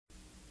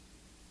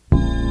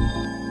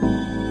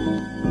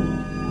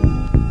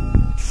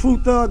true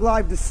thug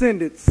life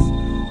descendants.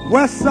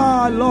 West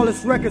Side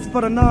Lawless Records for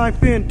the 9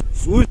 fin.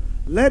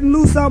 Letting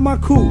loose out my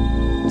coupe.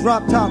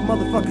 Drop top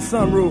motherfucking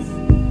sunroof.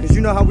 Cause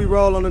you know how we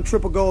roll on them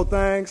triple gold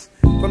things.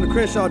 From the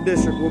Crenshaw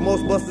district where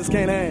most busters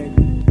can't hang.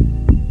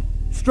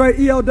 Straight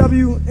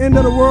EOW, End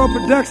of the World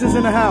Productions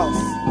in the house.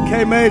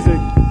 K-Magic,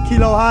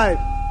 Kilo Hype,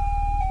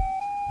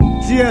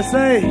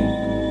 GSA,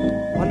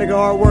 my nigga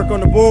hard work on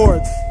the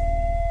boards.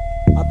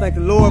 I thank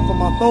the Lord for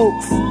my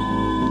folks.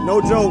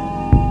 No joke,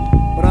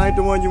 but I ain't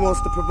the one you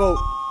wants to provoke.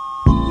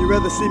 You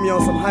rather see me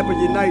on some Hyper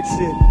Unite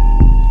shit.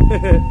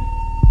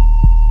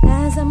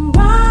 As I'm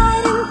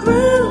riding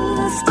through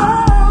the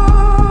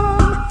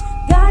storm,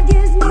 God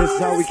gives me this is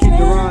how we keep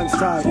the rhymes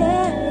tight.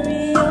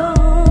 Carry on.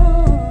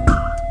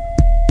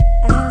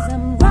 As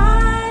I'm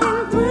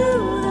riding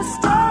through the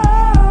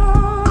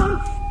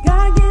storm,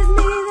 God gives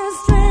me the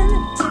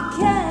strength to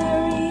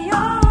carry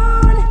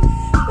on.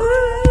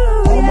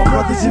 Ooh, all my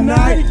brothers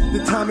unite. The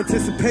time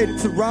anticipated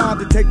to rhyme,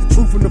 to take the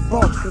truth from the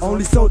false.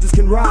 Only soldiers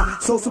can ride.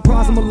 So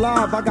surprised I'm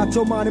alive. I got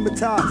your mind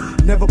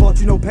hypnotized. Never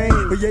brought you no pain,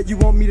 but yet you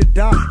want me to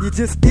die. You're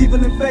just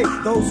evil and fake.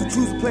 Those who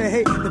choose to play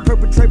hate, that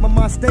perpetrate my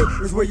mind state,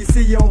 is where you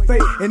see your own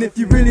fate. And if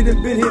you really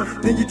done been here,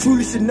 then you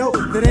truly should know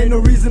that ain't no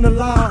reason to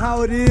lie on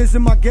how it is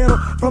in my ghetto.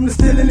 From the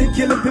stealing and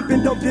killing,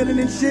 pimping, dope dealing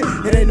and shit.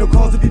 It ain't no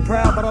cause to be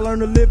proud, but I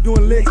learned to live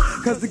doing licks.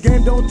 Cause the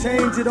game don't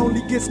change, it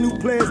only gets new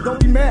players. Don't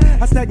be mad,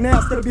 I stack now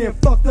instead of being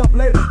fucked up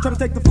later. Try to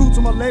take the fruits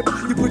of my labor,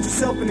 you put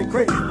yourself in the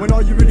crate, when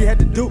all you really had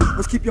to do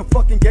was keep your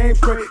fucking game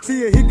straight.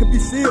 See, a hit could be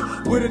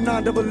sealed with a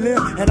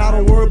 9-double-M, and I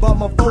don't worry about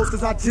my foes,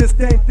 cause I just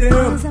ain't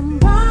them. as I'm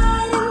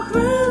riding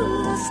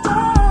through the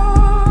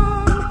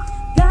storm,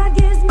 God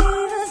gives me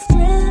the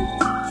strength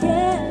to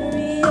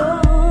carry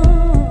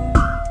on.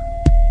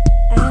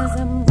 As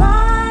I'm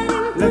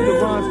riding Let the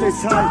through rhyme the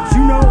stay tight,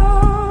 you know.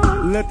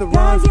 storm, Let the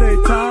rhyme God stay gives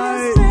me the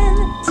tight.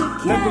 strength to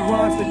Let the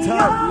rhyme stay carry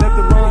tight. on. Let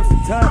the rhyme stay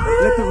tight.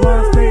 Let the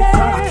rhyme stay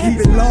tight. I keep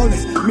it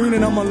lawless,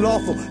 meaning I'm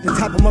unlawful. The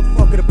type of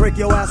motherfucker to break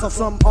your ass off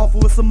something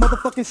awful. It's a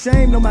motherfucking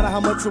shame, no matter how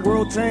much the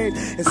world changed.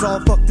 It's all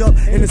fucked up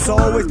and it's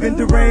always been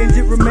deranged.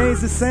 It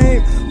remains the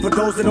same. For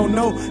those that don't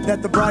know,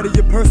 that the brighter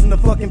your person, the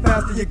fucking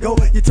faster you go.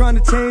 You're trying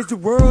to change the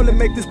world and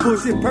make this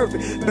bullshit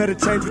perfect. Better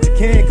change what you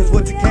can, cause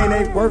what you can't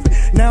ain't worth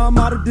it. Now I'm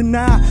out of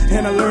denial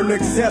and I learn to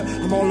accept.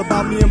 I'm all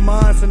about me and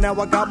mine, so now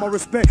I got my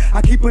respect.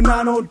 I keep an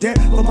eye on deck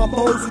for my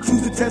foes who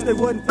choose to test. They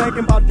wasn't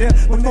thinking about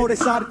death before they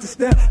started to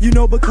step. You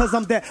know, because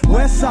I'm that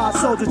West Side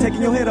soldier,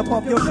 taking your head up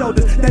off your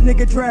shoulders. That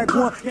nigga drag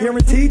one,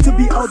 guaranteed to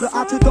be older.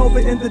 I took over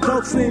in the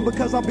dope scene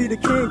because I'll be the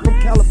king from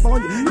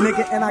California,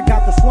 nigga, and I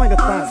got the swinger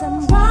As thing.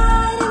 I'm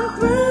riding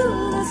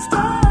through the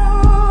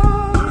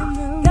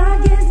storm, God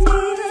gives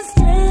me the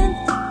strength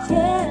to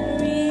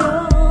carry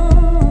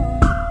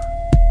on.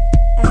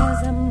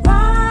 As I'm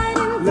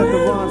riding Let the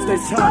through rhyme the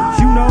stay tight,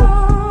 you know.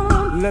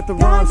 Let the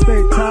rhyme God stay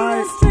gives me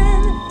tight. the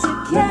strength to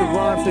Let the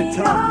rhyme stay carry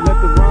tight, let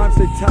the rhyme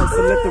stay tight,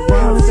 so let the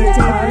rhyme stay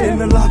tight. Ooh, In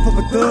the life of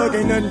a thug,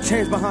 ain't nothing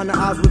changed behind the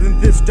eyes within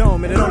this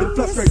dome. And it only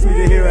frustrates me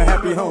to hear a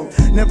happy home.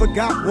 Never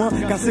got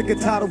one, got sick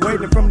and tired of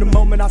waiting. From the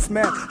moment I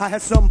smashed, I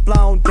had something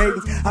fly on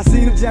dating. I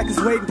seen them jackets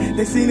waiting,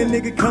 they seen a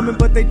nigga coming,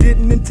 but they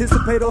didn't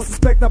anticipate or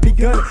suspect I'd be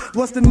gunning.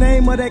 What's the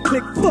name of that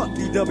clique? Fuck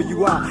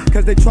DWI,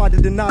 cause they tried to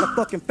deny the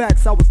fucking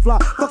facts, I was fly.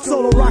 Fuck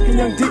solo rockin'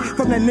 young D,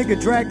 from that nigga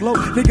drag low.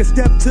 Nigga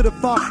step to the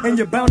fire, and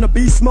you're bound to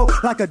be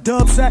smoke. Like a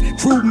dub sack,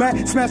 true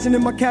Mac, smashing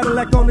in my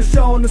Cadillac on the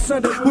show on the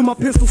Sunday, with my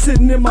pistol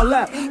sitting in my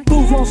lap.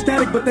 Fools on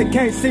static, but they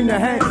can't seem to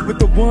hang with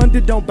the one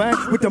that don't bang,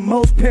 with the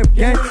most pimp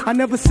gang. I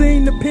never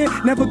seen the pin,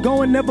 never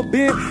going, never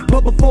been.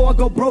 But before I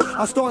go broke,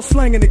 I start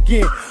slanging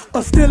again.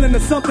 Or stealing or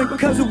something,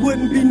 because it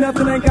wouldn't be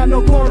nothing. Ain't got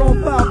no corn on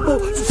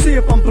 5-4, so see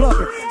if I'm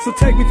bluffing. So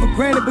take me for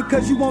granted,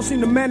 because you won't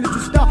seem to manage to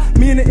stop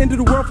me and the end of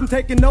the world from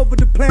taking over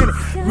the planet.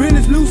 Real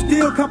as loose,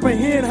 still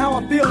comprehend how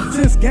I feel.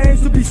 Since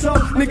games to be so,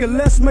 nigga,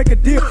 let's make a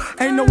deal.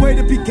 Ain't no way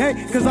to be gay,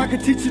 cause I can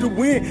teach you to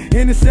win.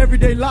 In this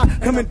everyday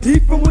life, coming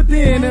deep from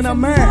within, and I'm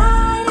mad.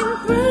 riding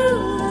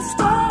through the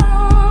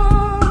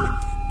storm,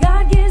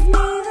 God gives me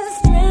the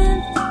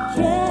strength to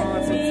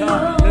carry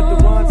on. Let the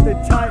rhyme stay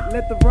tight,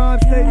 let the rhyme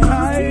stay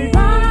tight.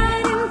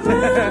 Riding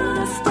through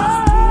the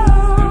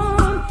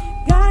storm,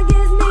 God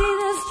gives me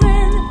the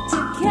strength to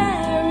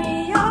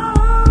carry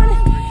on.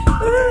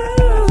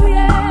 Ooh,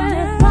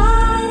 yeah.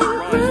 Riding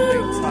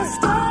through the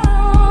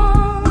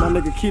storm, My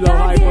nigga Kilo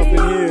Hype up in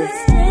here.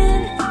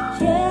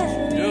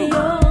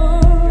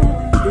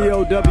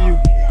 EOW,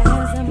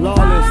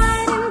 lawless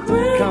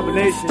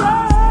combination.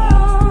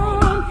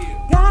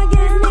 God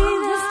gives me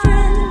the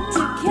strength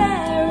to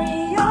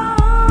carry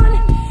on.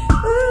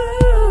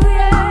 Ooh,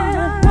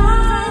 yeah.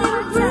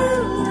 Riding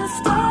through the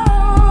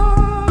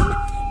storm,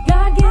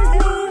 God gives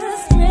me the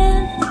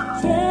strength to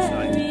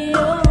carry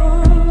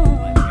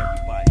on.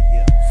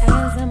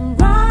 As I'm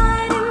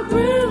riding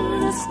through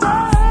the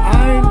storm,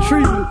 I ain't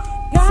treating,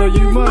 so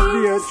you must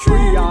be a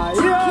tree.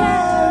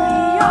 Yeah.